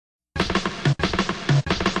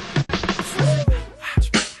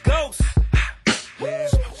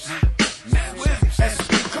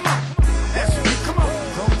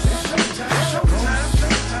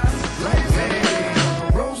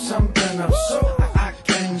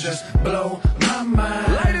just blow my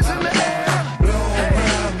mind. Ladies in the air. Blow my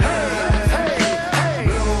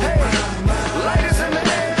mind. Ladies in the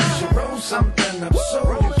air. You should roll something up so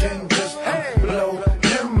you can just blow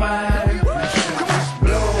your mind. You should just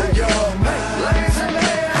blow your mind. Ladies in the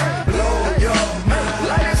air. Blow your mind.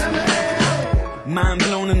 Ladies in the air. Mind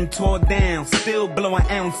blown and tore down, still blow an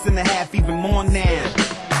ounce and a half, even more now.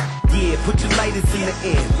 Yeah, put your lighters in the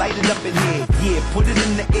air, light it up in here. Yeah, put it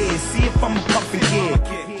in the air, see if I'm puffing,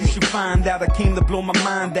 yeah. You should find out I came to blow my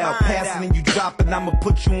mind out. Passing and you drop it, I'ma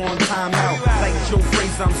put you on timeout. Like Joe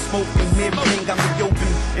Frazier, I'm smoking, everything got me open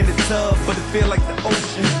in the tub, but it feel like the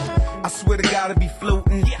ocean. I swear to God I be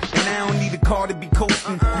floating, and I don't need a car to be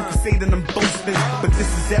coasting. You can say that I'm boasting, but this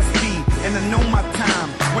is SB, and I know my time.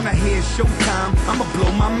 When I hear showtime, I'ma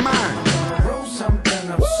blow my mind.